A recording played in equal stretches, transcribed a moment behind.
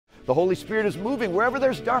The Holy Spirit is moving wherever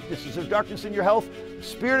there's darkness. Is there darkness in your health? The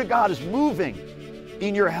Spirit of God is moving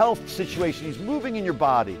in your health situation. He's moving in your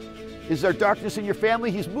body. Is there darkness in your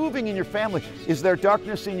family? He's moving in your family. Is there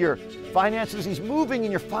darkness in your finances? He's moving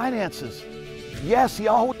in your finances. Yes, He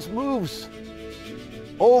always moves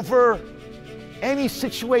over any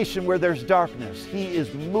situation where there's darkness. He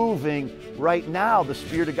is moving right now. The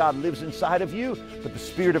Spirit of God lives inside of you, but the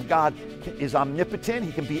Spirit of God is omnipotent.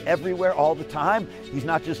 He can be everywhere all the time. He's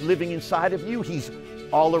not just living inside of you. He's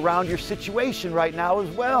all around your situation right now as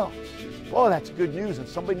well. Oh, that's good news, and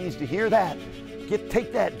somebody needs to hear that.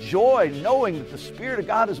 Take that joy knowing that the Spirit of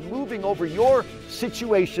God is moving over your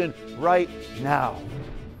situation right now.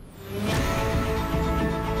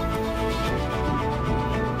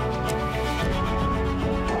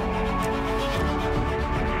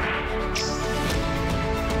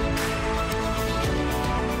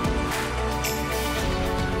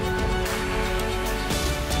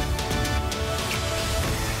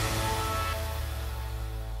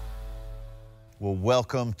 Well,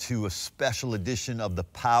 welcome to a special edition of The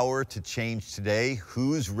Power to Change Today.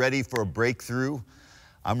 Who's ready for a breakthrough?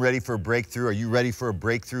 I'm ready for a breakthrough. Are you ready for a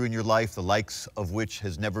breakthrough in your life, the likes of which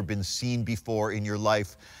has never been seen before in your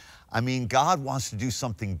life? I mean, God wants to do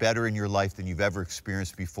something better in your life than you've ever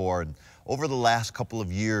experienced before. And over the last couple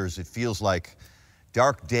of years, it feels like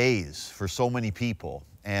dark days for so many people.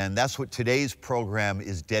 And that's what today's program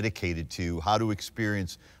is dedicated to, how to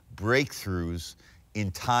experience breakthroughs in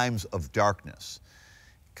times of darkness,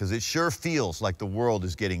 because it sure feels like the world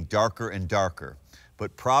is getting darker and darker.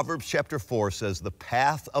 But Proverbs chapter 4 says, the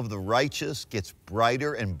path of the righteous gets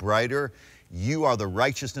brighter and brighter. You are the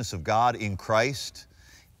righteousness of God in Christ,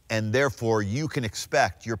 and therefore you can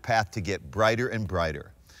expect your path to get brighter and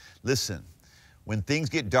brighter. Listen, when things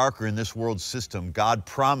get darker in this world system, God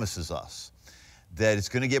promises us that it's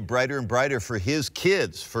going to get brighter and brighter for His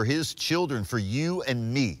kids, for His children, for you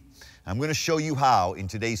and me. I'm going to show you how in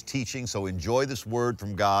today's teaching, so enjoy this word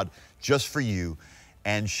from God just for you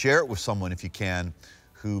and share it with someone if you can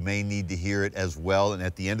who may need to hear it as well. And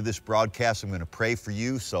at the end of this broadcast, I'm going to pray for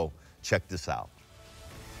you, so check this out.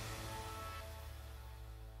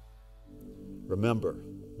 Remember,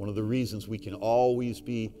 one of the reasons we can always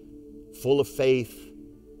be full of faith,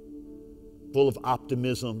 full of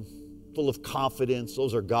optimism, full of confidence,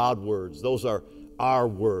 those are God words, those are our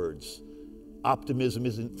words. Optimism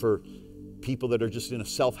isn't for people that are just in a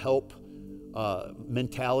self-help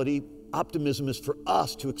mentality. Optimism is for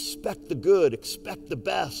us to expect the good, expect the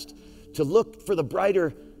best, to look for the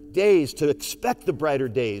brighter days, to expect the brighter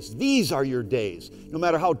days. These are your days. No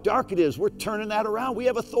matter how dark it is, we're turning that around. We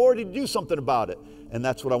have authority to do something about it. And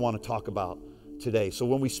that's what I want to talk about today. So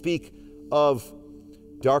when we speak of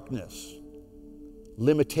darkness,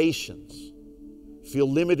 limitations, feel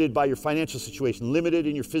limited by your financial situation, limited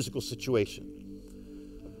in your physical situation,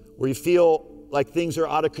 where you feel like things are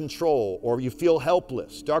out of control or you feel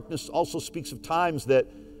helpless. Darkness also speaks of times that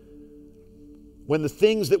when the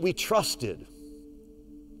things that we trusted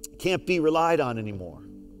can't be relied on anymore,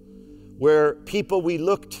 where people we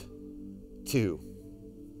looked to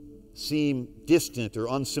seem distant or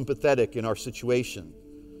unsympathetic in our situation.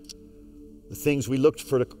 The things we looked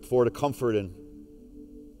for to comfort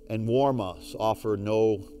and warm us offer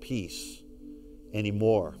no peace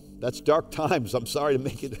anymore. That's dark times. I'm sorry to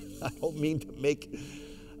make it, I don't mean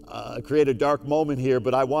to create a dark moment here,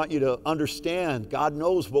 but I want you to understand God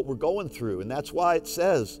knows what we're going through. And that's why it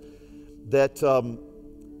says that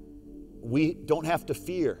we don't have to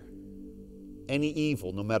fear any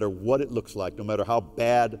evil, no matter what it looks like, no matter how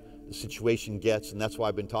bad the situation gets. And that's why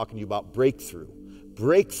I've been talking to you about breakthrough.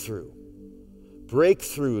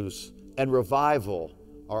 Breakthroughs and revival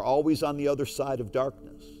are always on the other side of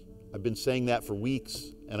darkness. I've been saying that for weeks,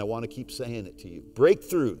 and I want to keep saying it to you.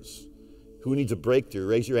 Breakthroughs. Who needs a breakthrough?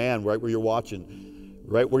 Raise your hand right where you're watching,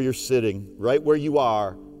 right where you're sitting, right where you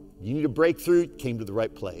are. You need a breakthrough, came to the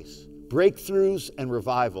right place. Breakthroughs and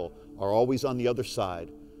revival are always on the other side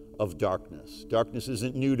of darkness. Darkness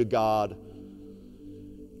isn't new to God.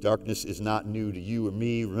 Darkness is not new to you or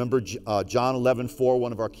me. Remember John 11:4,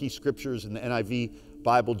 one of our key scriptures in the NIV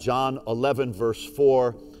Bible, John 11, verse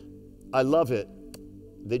 4. I love it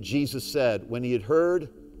that Jesus said, when he had heard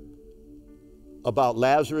about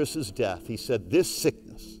Lazarus' death, he said, this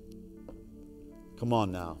sickness, come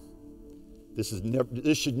on now,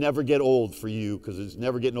 this should never get old for you because it's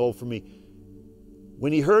never getting old for me.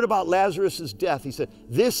 When he heard about Lazarus' death, he said,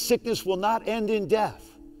 this sickness will not end in death.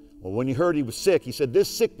 Well, when he heard he was sick, he said, this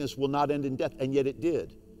sickness will not end in death, and yet it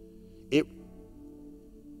did.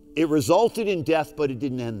 It resulted in death, but it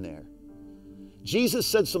didn't end there. Jesus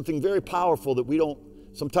said something very powerful that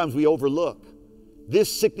sometimes we overlook. This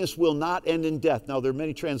sickness will not end in death. Now, there are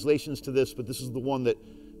many translations to this, but this is the one that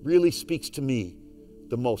really speaks to me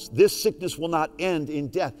the most. This sickness will not end in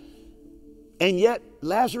death. And yet,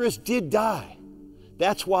 Lazarus did die.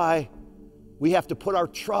 That's why we have to put our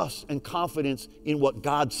trust and confidence in what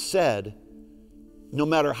God said, no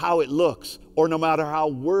matter how it looks, or no matter how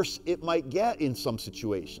worse it might get in some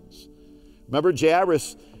situations. Remember,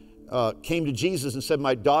 Jairus came to Jesus and said,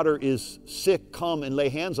 my daughter is sick, come and lay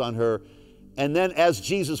hands on her. And then as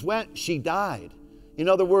Jesus went, she died. In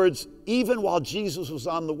other words, even while Jesus was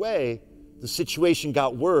on the way, the situation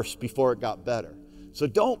got worse before it got better. So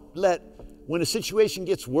when a situation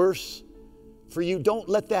gets worse for you, don't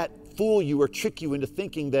let that fool you or trick you into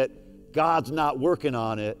thinking that God's not working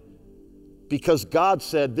on it, because God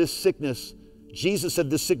said Jesus said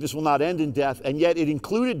this sickness will not end in death, and yet it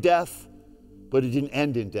included death, but it didn't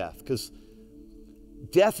end in death, because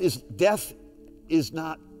death is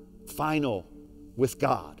not final with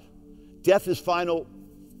God. Death is final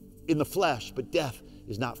in the flesh, but death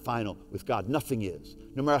is not final with God. Nothing is,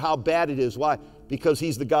 no matter how bad it is. Why? Because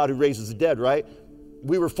He's the God who raises the dead, right?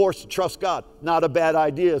 We were forced to trust God. Not a bad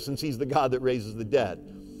idea, since He's the God that raises the dead.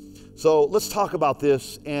 So let's talk about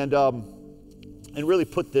this and really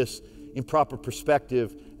put this in proper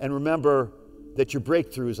perspective, and remember that your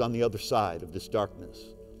breakthrough is on the other side of this darkness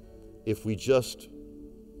if we just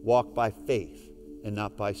walk by faith and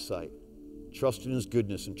not by sight. Trust in His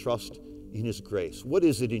goodness and trust in His grace. What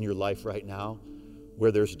is it in your life right now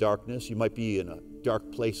where there's darkness? You might be in a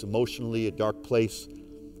dark place emotionally, a dark place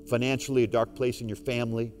financially, a dark place in your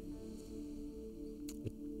family.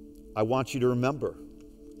 I want you to remember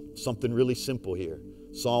something really simple here.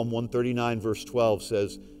 Psalm 139 verse 12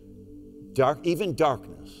 says, even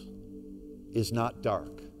darkness is not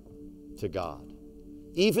dark to God.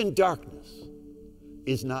 Even darkness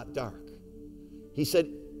is not dark. He said,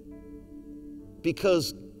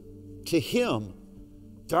 because to Him,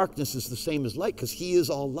 darkness is the same as light, because He is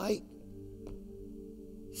all light.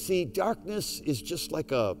 See, darkness is just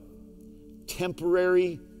like a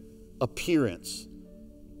temporary appearance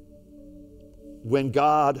when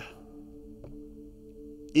God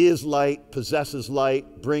is light, possesses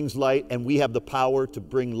light, brings light, and we have the power to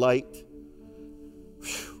bring light.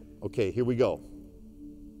 Whew. Okay, here we go.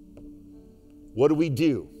 What do we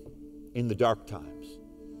do in the dark times?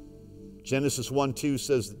 Genesis 1:2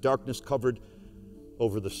 says the darkness covered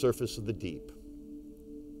over the surface of the deep.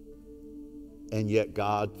 And yet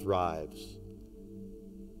God thrives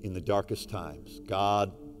in the darkest times.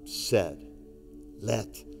 God said,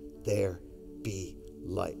 let there be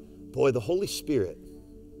light. Boy, the Holy Spirit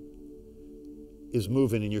is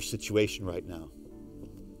moving in your situation right now.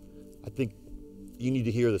 I think you need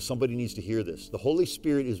to hear this. Somebody needs to hear this. The Holy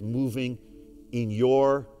Spirit is moving in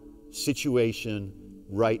your situation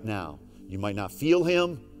right now. You might not feel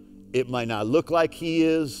Him. It might not look like He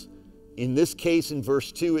is. In this case, in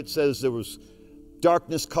verse 2, it says there was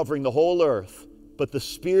darkness covering the whole earth, but the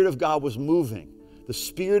Spirit of God was moving. The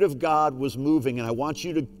Spirit of God was moving, and I want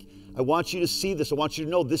you to see this. I want you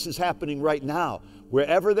to know this is happening right now.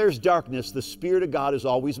 Wherever there's darkness, the Spirit of God is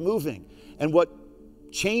always moving. And what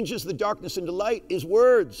changes the darkness into light is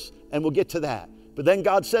words, and we'll get to that. But then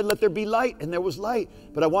God said, let there be light, and there was light.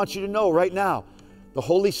 But I want you to know right now, the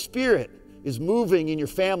Holy Spirit is moving in your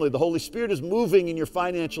family. The Holy Spirit is moving in your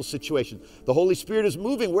financial situation. The Holy Spirit is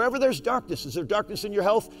moving wherever there's darkness. Is there darkness in your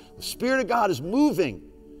health? The Spirit of God is moving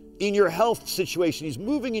in your health situation. He's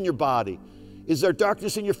moving in your body. Is there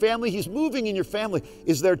darkness in your family? He's moving in your family.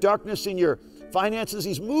 Is there darkness in your finances?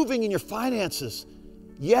 He's moving in your finances.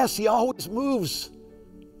 Yes, He always moves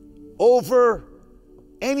over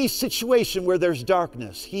any situation where there's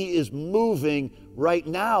darkness. He is moving right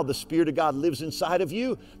now. The Spirit of God lives inside of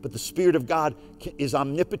you, but the Spirit of God is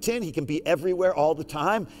omnipotent. He can be everywhere all the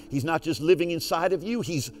time. He's not just living inside of you.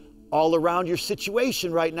 He's all around your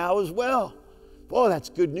situation right now as well. Oh, that's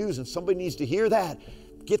good news, and somebody needs to hear that.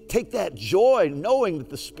 Take that joy knowing that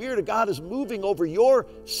the Spirit of God is moving over your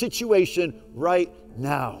situation right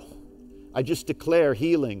now. I just declare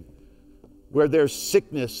healing where there's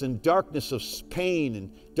sickness and darkness of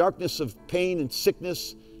pain and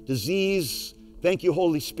sickness, disease. Thank you,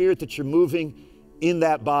 Holy Spirit, that you're moving in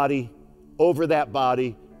that body, over that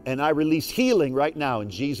body, and I release healing right now in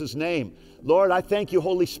Jesus' name. Lord, I thank you,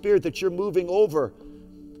 Holy Spirit, that you're moving over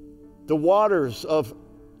the waters of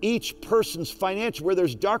each person's financial, where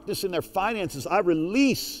there's darkness in their finances. I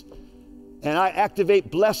release and I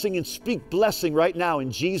activate blessing and speak blessing right now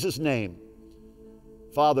in Jesus' name.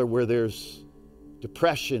 Father, where there's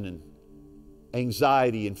depression and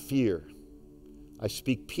anxiety and fear, I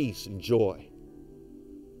speak peace and joy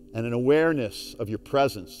and an awareness of your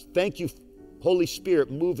presence. Thank you Holy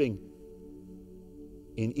Spirit moving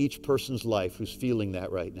in each person's life who's feeling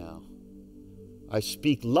that right now. I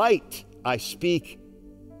speak light. I speak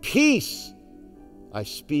peace. I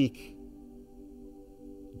speak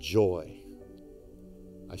joy.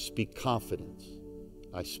 I speak confidence.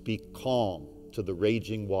 I speak calm to the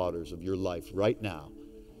raging waters of your life right now.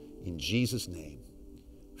 In Jesus' name.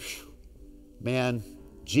 Whew. Man,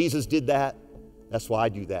 Jesus did that. That's why I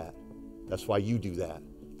do that. That's why you do that.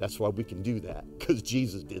 That's why we can do that, because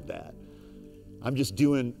Jesus did that. I'm just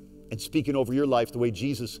doing and speaking over your life the way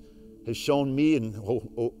Jesus has shown me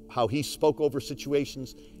and how he spoke over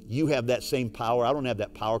situations. You have that same power. I don't have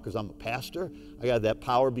that power because I'm a pastor. I got that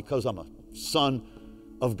power because I'm a son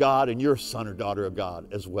of God, and you're a son or daughter of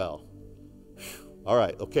God as well. Whew. All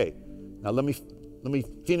right, okay. Now let me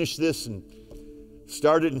finish this and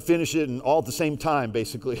start it and finish it and all at the same time,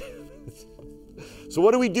 basically. So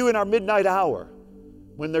what do we do in our midnight hour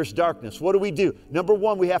when there's darkness? What do we do? Number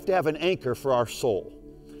one, we have to have an anchor for our soul.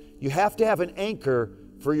 You have to have an anchor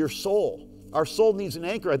for your soul. Our soul needs an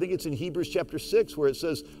anchor. I think it's in Hebrews chapter 6 where it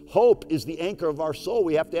says hope is the anchor of our soul.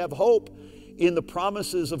 We have to have hope in the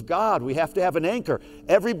promises of God. We have to have an anchor.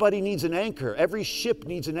 Everybody needs an anchor. Every ship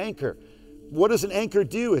needs an anchor. What does an anchor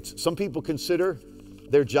do? Some people consider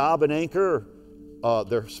their job an anchor,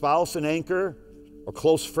 their spouse an anchor, or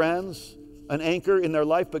close friends an anchor in their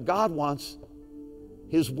life, but God wants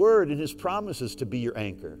His word and His promises to be your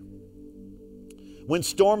anchor. When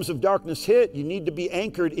storms of darkness hit, you need to be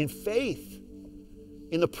anchored in faith,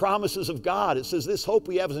 in the promises of God. It says this hope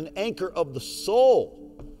we have is an anchor of the soul,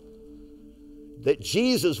 that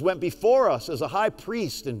Jesus went before us as a high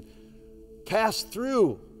priest and passed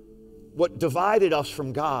through what divided us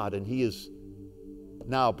from God, and He has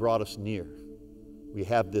now brought us near. We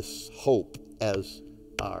have this hope as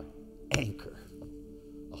our anchor,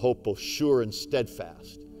 a hope both sure and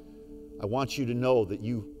steadfast. I want you to know that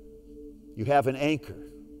you have an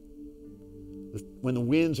anchor. When the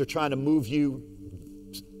winds are trying to move you,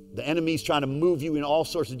 the enemy's trying to move you in all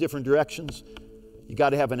sorts of different directions, you got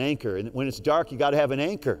to have an anchor. And when it's dark, you got to have an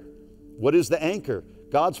anchor. What is the anchor?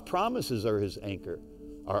 God's promises are His anchor,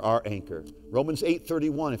 are our anchor. Romans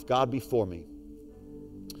 8:31, if God be for me,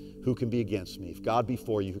 who can be against me? If God be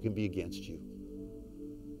for you, who can be against you?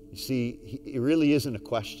 You see, it really isn't a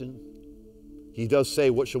question. He does say,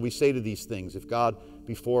 what shall we say to these things? If God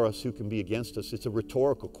be for us, who can be against us? It's a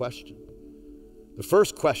rhetorical question. The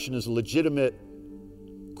first question is a legitimate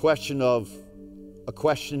question of a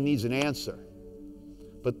question needs an answer.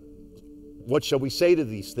 But what shall we say to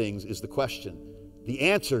these things is the question. The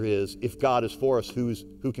answer is, if God is for us,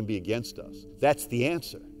 who can be against us? That's the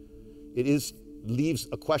answer. It leaves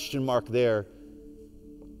a question mark there,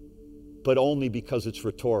 but only because it's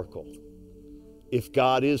rhetorical. If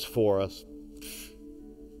God is for us,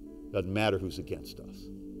 doesn't matter who's against us.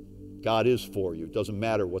 God is for you. It doesn't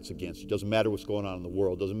matter what's against you. It doesn't matter what's going on in the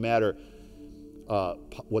world. It doesn't matter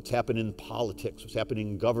what's happening in politics, what's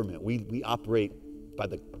happening in government. We operate by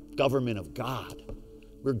the government of God.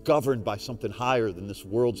 We're governed by something higher than this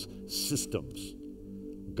world's systems.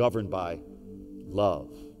 Governed by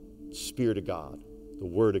love, Spirit of God, the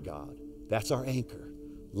Word of God. That's our anchor.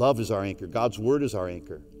 Love is our anchor. God's Word is our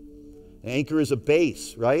anchor. An anchor is a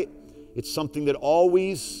base, right? It's something that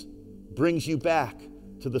always brings you back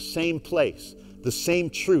to the same place, the same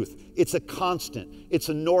truth. It's a constant. It's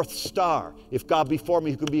a North Star. If God be for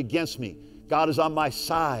me, who can be against me? God is on my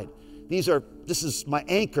side. This is my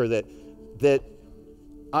anchor that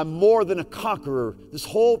I'm more than a conqueror. This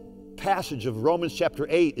whole passage of Romans chapter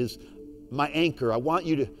 8 is my anchor. I want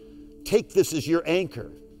you to take this as your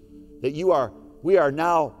anchor, that we are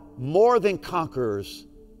now more than conquerors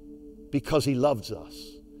because He loves us.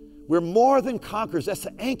 We're more than conquerors. That's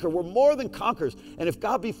the anchor. We're more than conquerors. And if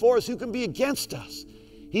God be for us, who can be against us?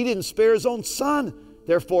 He didn't spare His own Son.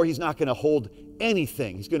 Therefore, He's not going to hold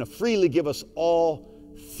anything. He's going to freely give us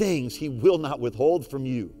all things. He will not withhold from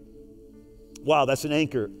you. Wow, that's an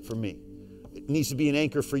anchor for me. It needs to be an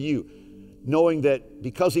anchor for you. Knowing that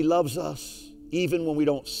because He loves us, even when we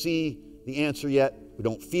don't see the answer yet, we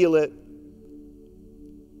don't feel it,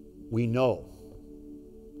 we know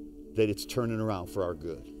that it's turning around for our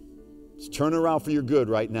good. It's turning around for your good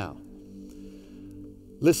right now.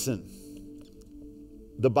 Listen,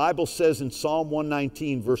 the Bible says in Psalm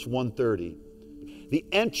 119, verse 130, the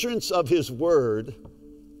entrance of His word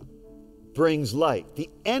brings light. The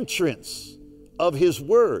entrance of His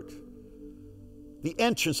word. The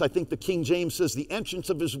entrance, I think the King James says the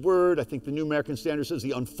entrance of His word. I think the New American Standard says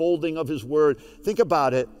the unfolding of His word. Think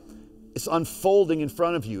about it. It's unfolding in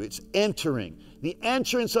front of you. It's entering. The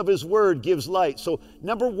entrance of His word gives light. So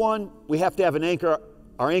number one, we have to have an anchor.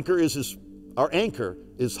 Our anchor is His Our anchor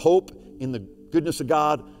is hope in the goodness of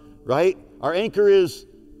God, right? Our anchor is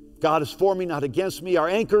God is for me, not against me. Our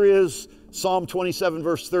anchor is Psalm 27,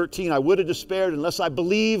 verse 13. I would have despaired unless I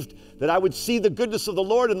believed that I would see the goodness of the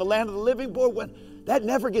Lord in the land of the living. Boy, that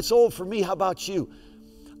never gets old for me. How about you?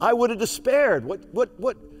 I would have despaired.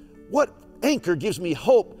 What anchor gives me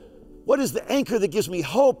hope? What is the anchor that gives me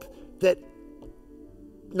hope that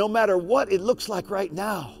no matter what it looks like right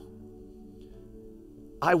now,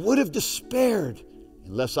 I would have despaired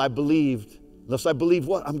unless I believed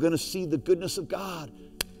what? I'm going to see the goodness of God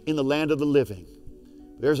in the land of the living.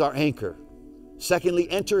 There's our anchor. Secondly,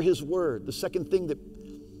 enter his word. The second thing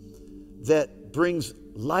that brings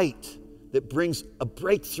light, that brings a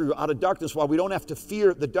breakthrough out of darkness while we don't have to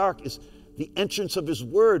fear the dark, is the entrance of his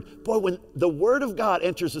word. Boy, when the word of God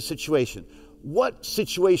enters a situation, what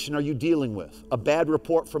situation are you dealing with? A bad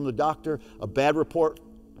report from the doctor, a bad report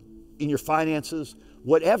in your finances,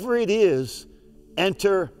 whatever it is,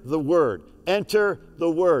 enter the word. Enter the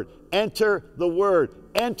word. Enter the word.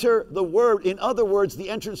 Enter the word. In other words, the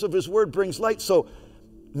entrance of his word brings light. So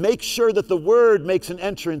make sure that the word makes an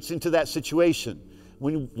entrance into that situation.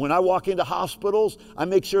 When I walk into hospitals, I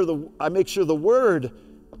make sure the word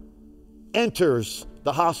enters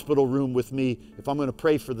the hospital room with me. If I'm going to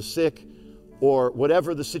pray for the sick or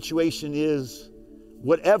whatever the situation is,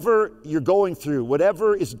 whatever you're going through,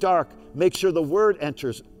 whatever is dark, make sure the word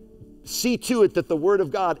enters. See to it that the word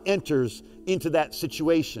of God enters into that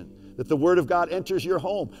situation, that the word of God enters your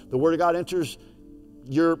home, the word of God enters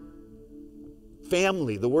your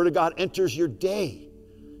family, the word of God enters your day.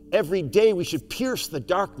 Every day we should pierce the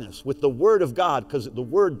darkness with the word of God, because the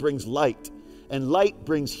word brings light, and light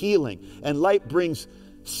brings healing, and light brings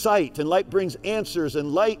sight, and light brings answers,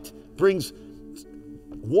 and light brings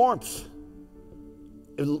warmth.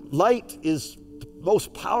 And light is the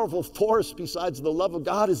most powerful force besides the love of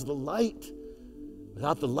God, is the light.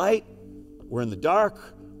 Without the light, we're in the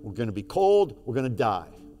dark, we're going to be cold, we're going to die.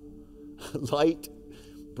 Light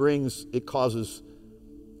causes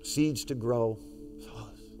seeds to grow.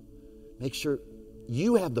 Make sure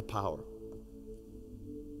you have the power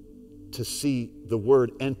to see the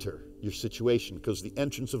word enter your situation, because the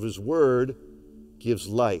entrance of his word gives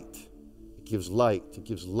light. It gives light. It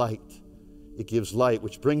gives light. It gives light,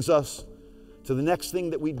 which brings us to the next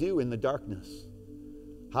thing that we do in the darkness.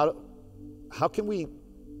 How can we,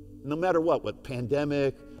 no matter what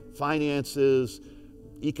pandemic, finances,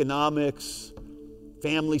 economics,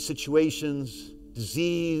 family situations,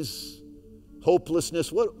 disease,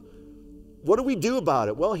 hopelessness, what do we do about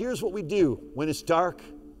it? Well, here's what we do when it's dark.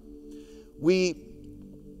 We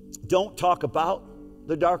don't talk about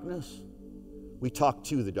the darkness. We talk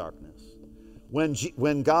to the darkness.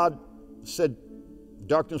 When God said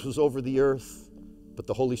darkness was over the earth, but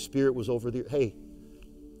the Holy Spirit was over the earth. Hey,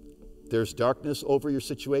 there's darkness over your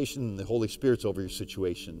situation and the Holy Spirit's over your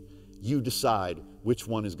situation. You decide which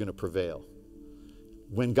one is going to prevail.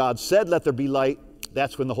 When God said, let there be light,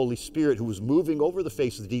 that's when the Holy Spirit, who was moving over the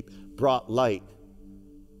face of the deep, brought light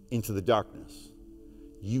into the darkness.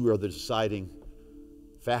 You are the deciding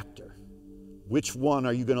factor. Which one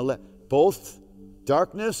are you going to let? Both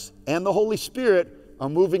darkness and the Holy Spirit are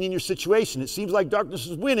moving in your situation. It seems like darkness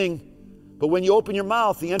is winning, but when you open your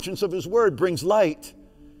mouth, the entrance of his word brings light.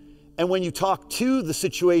 And when you talk to the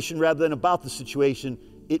situation rather than about the situation,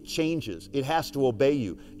 it changes. It has to obey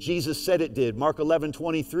you. Jesus said it did. Mark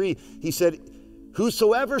 11:23, he said,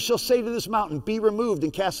 whosoever shall say to this mountain, be removed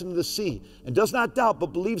and cast into the sea, and does not doubt, but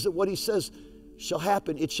believes that what he says shall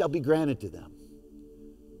happen, it shall be granted to them.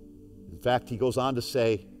 In fact, he goes on to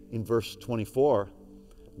say in verse 24,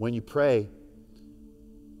 when you pray,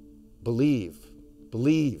 believe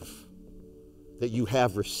that you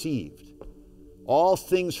have received all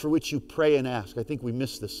things for which you pray and ask. I think we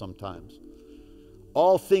miss this sometimes.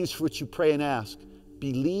 All things for which you pray and ask,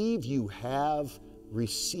 believe you have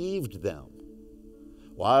received them.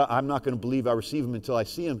 Well, I'm not going to believe I receive them until I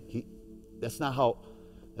see them. That's not how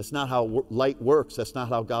light works. That's not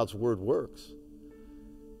how God's word works.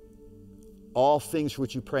 All things for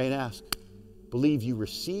which you pray and ask, believe you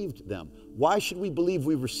received them. Why should we believe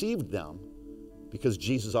we received them? Because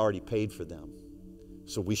Jesus already paid for them.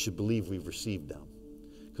 So we should believe we've received them.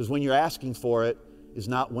 Because when you're asking for it is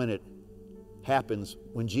not when it happens.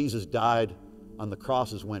 When Jesus died on the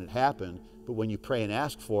cross is when it happened. But when you pray and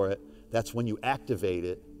ask for it, that's when you activate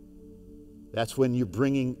it. That's when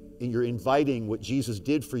you're inviting what Jesus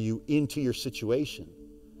did for you into your situation.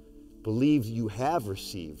 Believe you have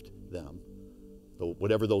received them.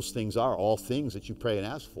 Whatever those things are, all things that you pray and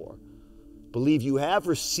ask for. Believe you have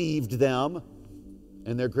received them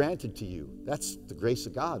and they're granted to you. That's the grace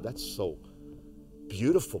of God. That's so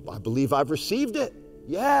Beautiful. I believe I've received it.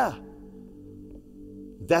 Yeah.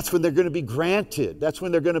 That's when they're going to be granted. That's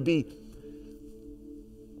when they're going to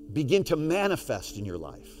begin to manifest in your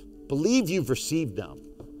life. Believe you've received them.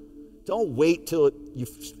 Don't wait till you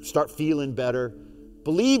start feeling better.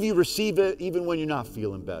 Believe you receive it even when you're not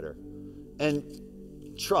feeling better. And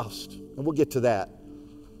trust. And we'll get to that.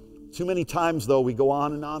 Too many times, though, we go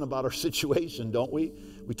on and on about our situation, don't we?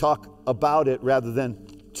 We talk about it rather than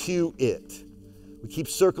to it. We keep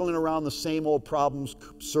circling around the same old problems,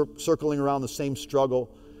 circling around the same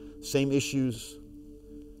struggle, same issues.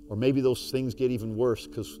 Or maybe those things get even worse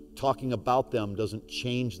because talking about them doesn't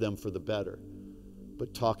change them for the better.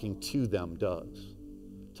 But talking to them does.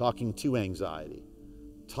 Talking to anxiety.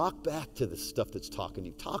 Talk back to the stuff that's talking to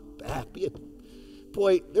you. Talk back.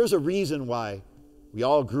 Boy, there's a reason why we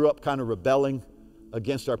all grew up kind of rebelling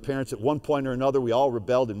against our parents. At one point or another, we all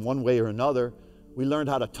rebelled in one way or another. We learned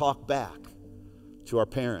how to talk back to our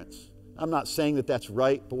parents. I'm not saying that that's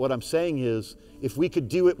right, but what I'm saying is if we could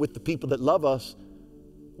do it with the people that love us,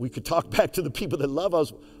 we could talk back to the people that love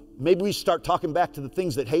us. Maybe we start talking back to the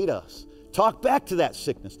things that hate us. Talk back to that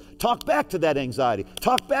sickness. Talk back to that anxiety.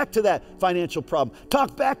 Talk back to that financial problem.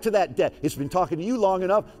 Talk back to that debt. It's been talking to you long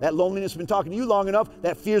enough. That loneliness has been talking to you long enough.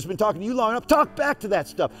 That fear's been talking to you long enough. Talk back to that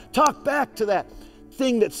stuff. Talk back to that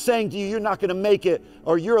thing that's saying to you, you're not going to make it,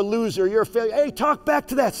 or you're a loser, or you're a failure. Hey, talk back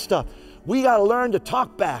to that stuff. We got to learn to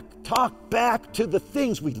talk back. Talk back to the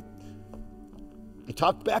things you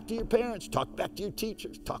talk back to your parents. Talk back to your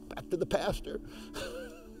teachers. Talk back to the pastor.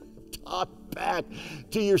 Talk back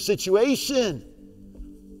to your situation.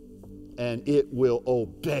 And it will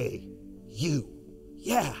obey you.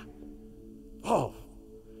 Yeah. Oh,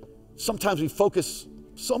 sometimes we focus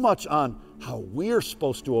so much on how we're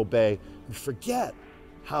supposed to obey, we forget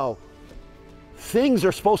how things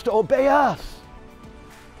are supposed to obey us.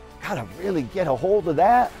 Gotta really get a hold of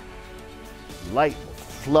that. Light will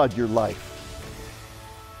flood your life.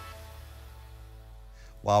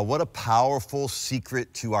 Wow, what a powerful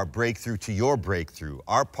secret to our breakthrough, to your breakthrough.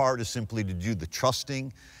 Our part is simply to do the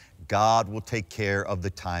trusting. God will take care of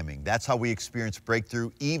the timing. That's how we experience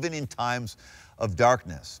breakthrough, even in times of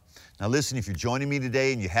darkness. Now listen, if you're joining me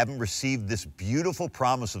today and you haven't received this beautiful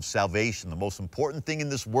promise of salvation, the most important thing in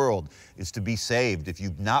this world is to be saved. If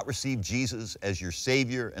you've not received Jesus as your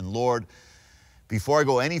Savior and Lord, before I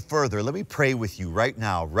go any further, let me pray with you right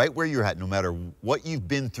now, right where you're at, no matter what you've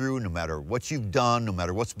been through, no matter what you've done, no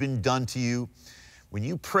matter what's been done to you. When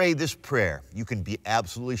you pray this prayer, you can be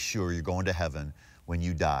absolutely sure you're going to heaven when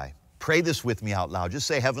you die. Pray this with me out loud. Just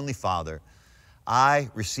say, Heavenly Father, I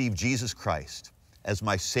receive Jesus Christ as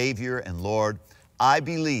my Savior and Lord. I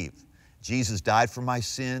believe Jesus died for my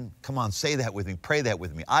sin. Come on, say that with me. Pray that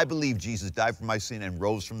with me. I believe Jesus died for my sin and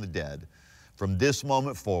rose from the dead. From this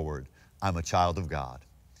moment forward, I'm a child of God.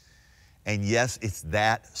 And yes, it's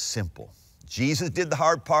that simple. Jesus did the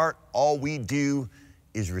hard part. All we do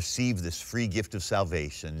is receive this free gift of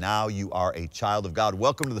salvation. Now you are a child of God.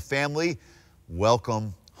 Welcome to the family.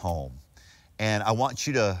 Welcome home. And I want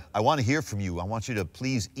to hear from you. I want you to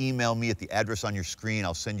please email me at the address on your screen.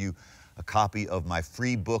 I'll send you a copy of my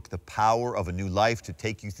free book, The Power of a New Life, to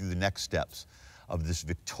take you through the next steps of this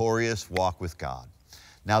victorious walk with God.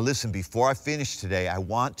 Now listen, before I finish today, I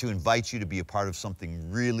want to invite you to be a part of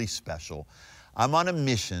something really special. I'm on a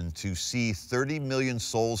mission to see 30 million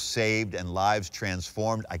souls saved and lives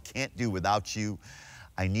transformed. I can't do without you.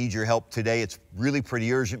 I need your help today. It's really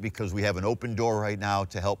pretty urgent because we have an open door right now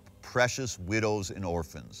to help precious widows and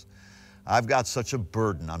orphans. I've got such a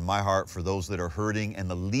burden on my heart for those that are hurting and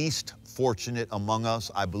the least fortunate among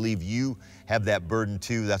us. I believe you have that burden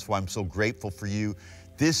too. That's why I'm so grateful for you.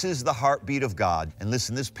 This is the heartbeat of God. And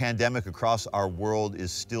listen, this pandemic across our world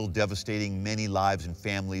is still devastating many lives and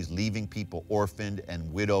families, leaving people orphaned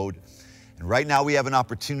and widowed. And right now we have an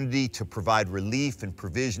opportunity to provide relief and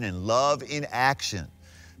provision and love in action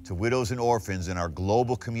to widows and orphans in our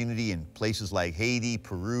global community in places like Haiti,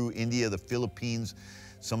 Peru, India, the Philippines,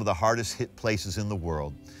 some of the hardest hit places in the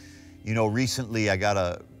world. You know, recently I got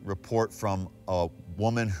a report from a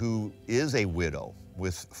woman who is a widow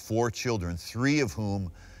with 4 children, 3 of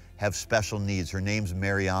whom have special needs. Her name's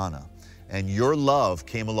Mariana. And your love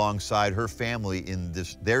came alongside her family in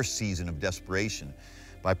their season of desperation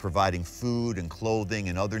by providing food and clothing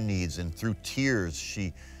and other needs. And through tears,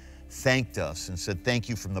 she thanked us and said, thank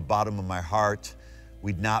you from the bottom of my heart.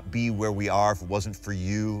 We'd not be where we are if it wasn't for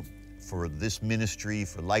you, for this ministry,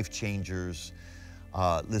 for Life Changers.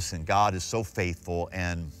 Listen, God is so faithful,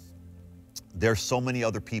 and there's so many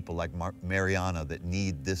other people like Mariana that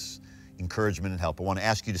need this encouragement and help. I want to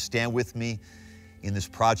ask you to stand with me in this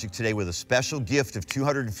project today with a special gift of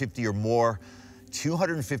 $250 or more.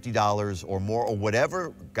 $250 or more, or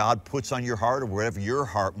whatever God puts on your heart or whatever your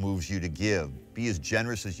heart moves you to give. Be as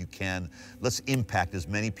generous as you can. Let's impact as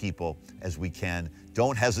many people as we can.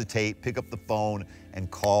 Don't hesitate. Pick up the phone and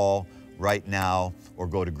call right now, or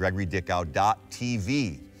go to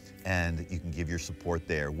gregorydickow.tv and you can give your support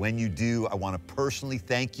there. When you do, I want to personally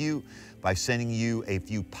thank you by sending you a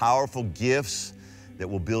few powerful gifts that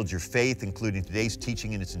will build your faith, including today's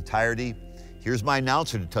teaching in its entirety. Here's my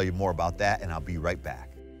announcer to tell you more about that, and I'll be right back.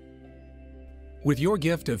 With your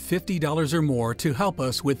gift of $50 or more to help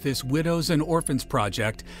us with this Widows and Orphans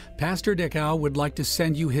project, Pastor Dickow would like to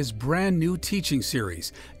send you his brand new teaching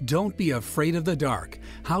series, Don't Be Afraid of the Dark,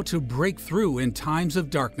 How to Break Through in Times of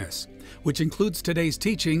Darkness, which includes today's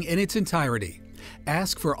teaching in its entirety.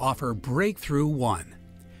 Ask for offer Breakthrough 1.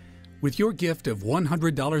 With your gift of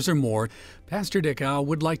 $100 or more, Pastor Dickow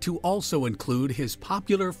would like to also include his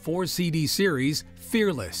popular 4-CD series,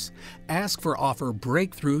 Fearless. Ask for offer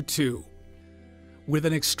Breakthrough 2. With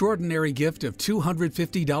an extraordinary gift of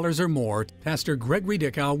 $250 or more, Pastor Gregory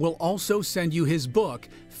Dickow will also send you his book,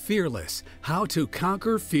 Fearless, How to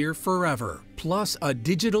Conquer Fear Forever, plus a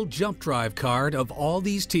digital jump drive card of all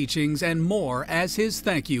these teachings and more as his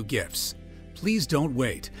thank you gifts. Please don't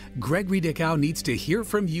wait. Gregory Dickow needs to hear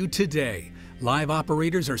from you today. Live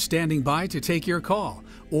operators are standing by to take your call,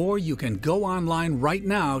 or you can go online right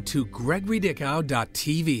now to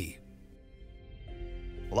gregorydickow.tv.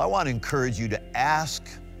 Well, I want to encourage you to ask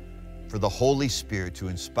for the Holy Spirit to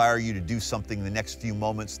inspire you to do something in the next few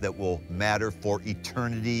moments that will matter for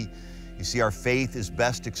eternity. You see, our faith is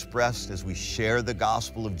best expressed as we share the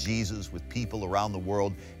gospel of Jesus with people around the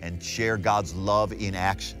world and share God's love in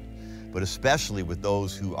action, but especially with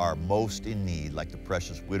those who are most in need, like the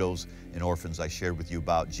precious widows and orphans I shared with you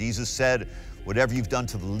about. Jesus said, whatever you've done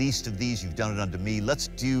to the least of these, you've done it unto me. Let's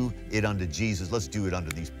do it unto Jesus. Let's do it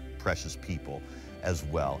unto these precious people as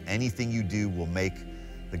well. Anything you do will make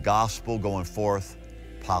the gospel going forth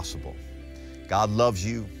possible. God loves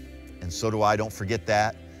you, and so do I. Don't forget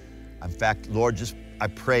that. In fact, Lord, I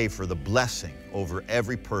pray for the blessing over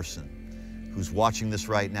every person who's watching this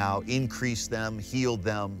right now. Increase them, heal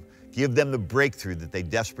them, give them the breakthrough that they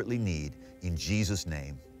desperately need. In Jesus'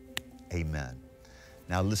 name, amen.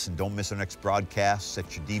 Now listen, don't miss our next broadcast.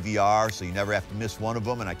 Set your DVR so you never have to miss one of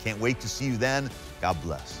them, and I can't wait to see you then. God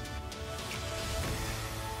bless.